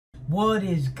What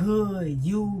is good,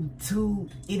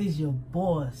 YouTube? It is your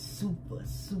boy, Super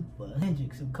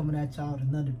Hendrix. I'm coming at y'all with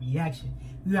another reaction.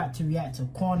 We got to react to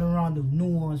Quando Rondo,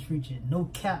 Nuance featuring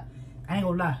NoCap. I ain't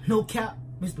gonna lie, NoCap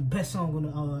is the best song on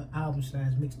the album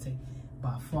 / mixtape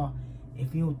by far.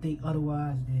 If you don't think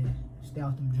otherwise, then stay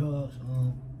out them drugs.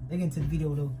 Let's get into the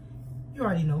video though. You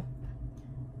already know.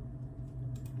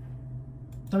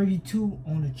 32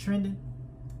 on the trending.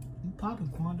 You poppin',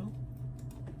 Quando.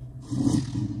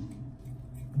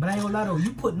 But I ain't gonna lie though,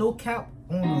 you put NoCap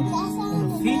on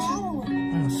the feature,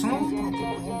 on the song,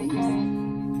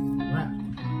 right?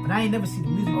 But I ain't never seen the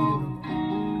music video though.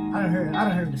 I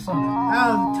done heard the song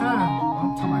all the time.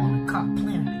 I'm talking about the cop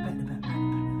playing.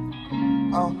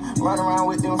 Run around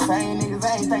with them same niggas,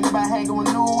 I ain't thinking about hanging with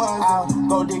new ones. I'll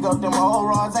go dig up them old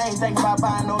rods, I ain't thinking about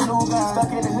buying no new guns.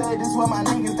 Stuck in the hood, this is where my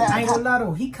niggas die. I ain't gonna lie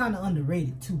though, he kinda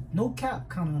underrated too. NoCap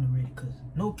kinda underrated, cause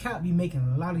NoCap be making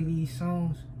a lot of these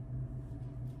songs.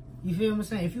 You feel what I'm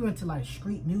saying? If you into like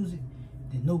street music,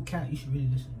 then NoCap, you should really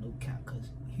listen to NoCap, cause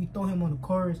if you throw him on the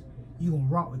chorus, you gonna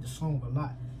rock with the song a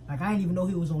lot. Like I didn't even know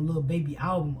he was on Lil Baby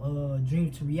album, Dream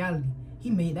to Reality.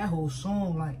 He made that whole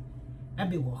song like,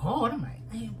 that bit was hard. I'm like,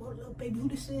 man, what Lil Baby, who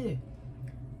this is?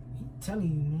 He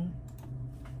telling you, man.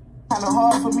 Kinda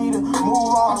hard for me to move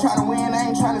on. I'm trying to win, I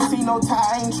ain't trying to see no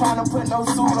tie, I ain't trying to put no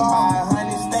suit on. I buy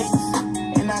 100 steaks,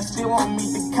 and I still won't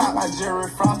meet the cop. I Jerry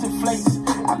Frosted Flakes.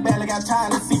 I barely got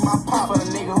time to see my pop. For the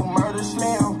nigga who murdered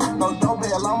Slim, no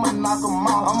doorbell, I'ma knock him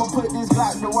off. I'ma put this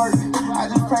Glock to work. I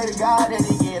just pray to God that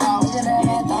he get out.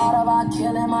 I thought about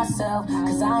killing myself,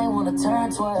 cause I ain't wanna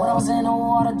turn 12. When I was in the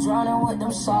water drowning with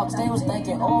them sharks, they was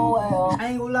thinking, oh well. I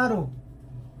ain't gonna lie though,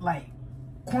 like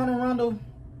Quando Rondo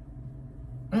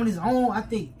on his own, I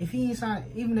think if he ain't signed,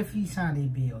 even if he signed a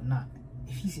bill or not,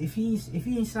 if he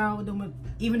ain't signed with them,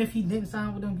 even if he didn't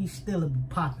sign with them, he still be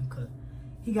popping, cause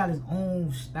he got his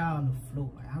own style in the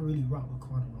flow. Like I really rock with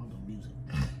Quando Rondo music.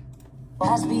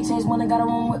 I speed chase when I got a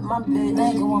room with my bitch.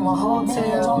 Thinking with my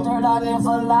hotel. Told her I've been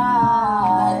for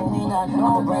life. Me not know.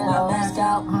 I'ma bring my mask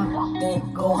out.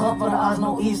 Then go hunt for the odds,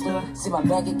 no Easter. See my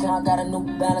bank account, got a new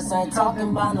balance. I ain't talking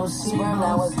about no secret.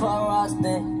 Now with Clorox,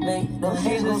 then make the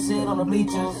haters go sit on the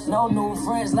bleachers. No new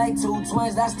friends like two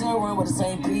twins. I still run with the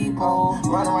same people.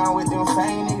 Run around with them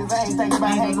same niggas, I ain't thinking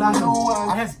about hanging with new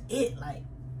ones. That's it, like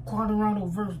Quando Rondo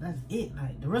verse, that's it.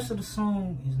 Like the rest of the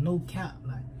song is NoCap.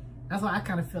 Like that's why I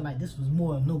kind of feel like this was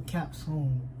more a NoCap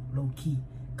song, low key,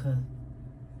 cause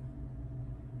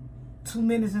 2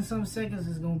 minutes and some seconds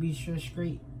is gonna be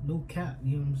straight NoCap.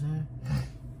 You know what I'm saying?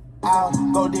 I'll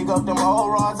go dig up them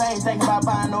old rods, I ain't thinking about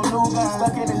buying no new guns.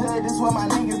 Stuck in the hood, this is where my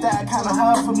niggas die. Kinda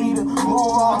hard for me to move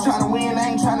on. I'm trying to win, I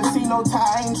ain't trying to see no tie,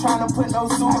 I ain't trying to put no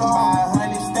suit on. I buy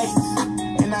 100 steaks,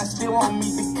 and I still won't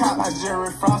meet the cop. I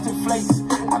Jerry Frosted Flakes.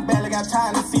 I barely got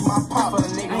time to see my pop. For the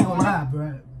nigga. I ain't gonna lie,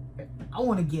 bro. I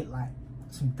want to get like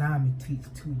some diamond teeth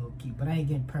too, low key, but I ain't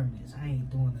getting permanents. I ain't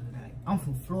doing none of that. I'm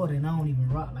from Florida and I don't even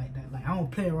rock like that. Like I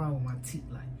don't play around with my teeth.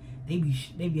 Like they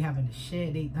be having to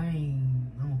shed they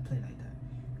thing. I don't play like that.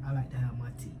 I like to have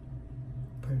my teeth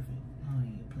perfect. I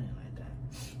ain't even playing like that.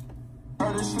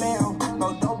 Murder Slim,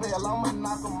 no doorbell, I'ma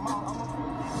knock him out.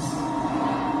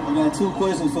 I got 2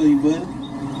 questions for you, buddy.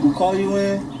 Who call you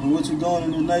in and what you doing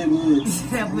in the neighborhood?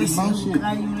 That way, who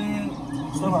call you in?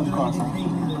 Step out the car,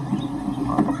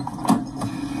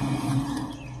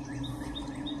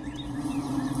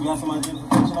 You got some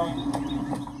identification on you?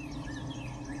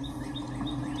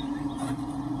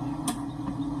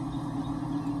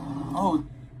 Oh.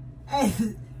 Hey,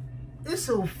 it's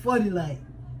so funny, like,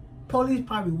 police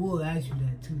probably would ask you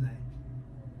that too, like,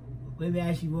 maybe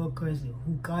ask you one question,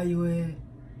 who call you in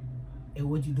and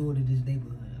what you doing in this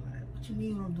neighborhood? Like, what you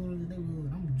mean what I'm doing in this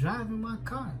neighborhood? I'm driving my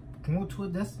car, going to a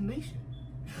destination.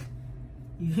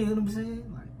 You hear what I'm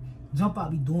saying? Like, jump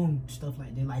out be doing stuff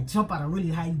like that. Like, jump out, really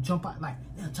how you jump out, like,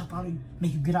 they'll jump out and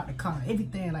make you get out the car.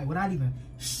 Everything, like, without even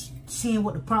seeing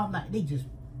what the problem, like, they just,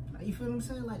 like, you feel what I'm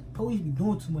saying? Like, police be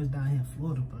doing too much down here in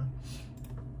Florida, bro.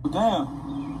 Damn,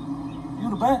 you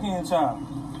the back end child.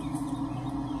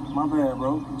 My bad,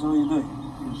 bro. Enjoy your day.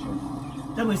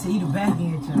 That way say you the back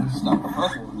end child. Stop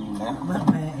fucking with me, man. My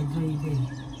bad, enjoy your day.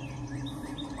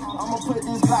 I'ma put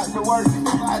this Glock to work.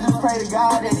 I just pray to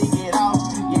God that he get out.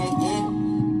 Yeah.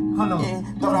 Hold on. Yeah.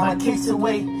 Throw down my kicks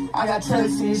away. I got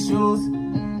trust issues.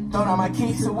 Throw down my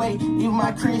kicks away. Even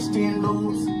my Christian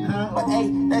lose. But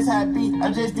hey, that's how it be.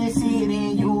 I just didn't see it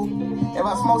in you. If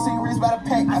I smoke cigarettes by the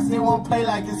pack, I still won't play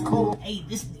like it's cool. Hey,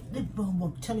 this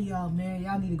I'm telling y'all, man,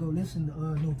 y'all need to go listen to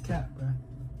NoCap, bro.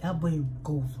 That boy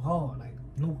goes hard, like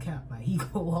NoCap, like he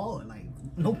go hard, like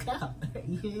NoCap.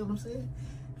 You hear what I'm saying?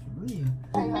 real.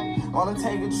 Wanna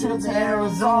take a trip to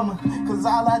Arizona, cause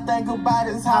all I think about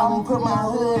is how I'm gonna put my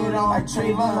hood on like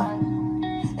Trayvon.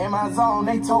 In my zone,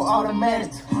 they told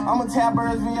automatics. I'ma tap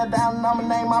Birdsville down and I'ma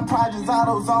name my projects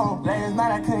AutoZone. Last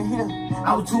night I couldn't hear,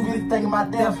 I was too busy thinking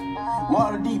about death.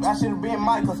 Water deep, I should've been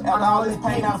Michael's. After all this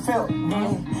pain I felt,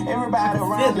 everybody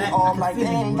around me arm like they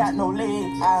ain't got no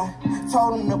legs. I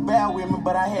told them to bear with me,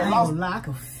 but I had lost. I ain't gonna lie, I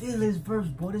can feel this verse,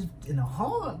 boy. This in the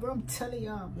heart, bro. I'm telling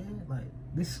y'all, man. Like,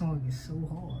 this song is so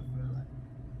hard, bro. Like,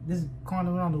 this is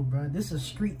Quando Rondo, bro. This is a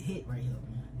street hit right here,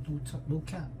 man. No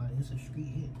cap, like, this is a street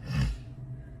hit.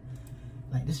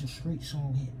 Like, this is a street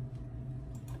song hit.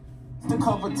 The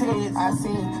couple tens, I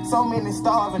seen so many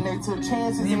starving, they took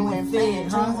chances and went fed.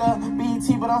 Dreams up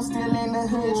BT, but I'm still in the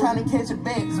hood trying to catch a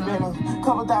back. Spend a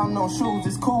couple thousand on shoes,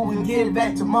 it's cool, we'll get it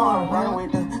back tomorrow. Running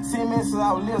with the cement since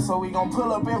I was little, so we gon'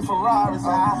 pull up in Ferraris.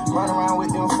 I run around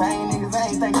with them same niggas, I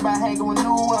ain't thinking about hanging with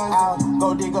new ones. I'll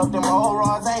go dig up them old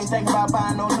rods, I ain't thinking about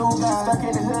buying no new guns. Stuck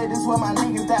in the hood, this where my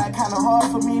niggas died, kinda hard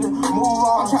for me to move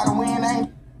on. I'm trying to win,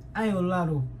 I ain't gonna lie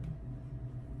though.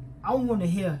 I wanted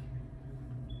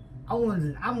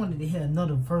to hear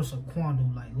another verse of Quando,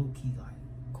 like low key, like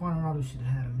Quando Rondo should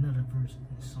have had another verse in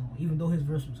the song. Even though his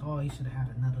verse was hard, he should have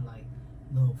had another like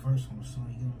little verse on the song.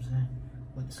 You get what I'm saying?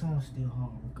 But the song's still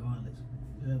hard regardless.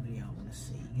 Whatever y'all wanna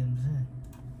say, you get what I'm saying?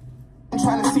 I'm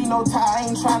trying to see no tie,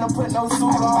 ain't trying to put no suit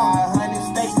on. I buy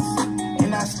 100 steaks,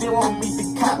 and I still won't meet the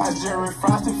cop. I Jerry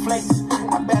Frosted Flakes.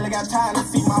 I barely got time to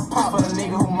see my pop, but a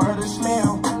nigga who murdered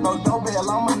Slim. No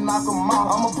doorbell, I'ma knock him off.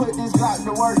 I'ma put this Glock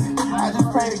to work. I just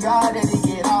pray to God that he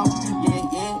get off.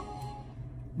 Yeah.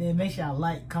 Then make sure y'all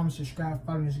like, comment, subscribe,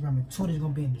 follow me on Instagram and Twitter's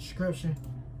gonna be in the description.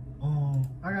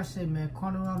 Like I said, man,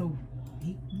 Quando Rondo,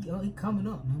 he coming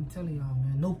up, man. I'm telling y'all,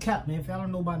 man. No cap, man. If y'all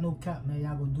don't know about No Cap, man,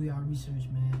 y'all go do y'all research,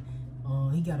 man.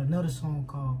 He got another song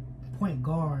called Point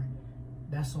Guard.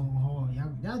 That song hard.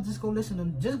 Y'all just go listen to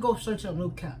him. Just go search up No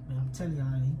Cap, man. I'm telling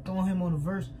y'all, you throw him on the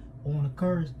verse or on the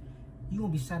chorus, you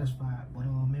gonna be satisfied. But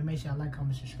man, make sure y'all like,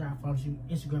 comment, subscribe, follow me on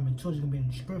Instagram and Twitter's gonna be in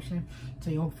the description.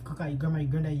 Tell you cook out your grandma, your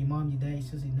granddad, your mom, your dad, your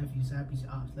sister, your nephew, your side piece,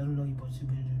 your ops. Let them know you bought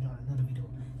Super Hendrix. Another video.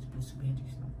 Super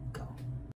Hendrix.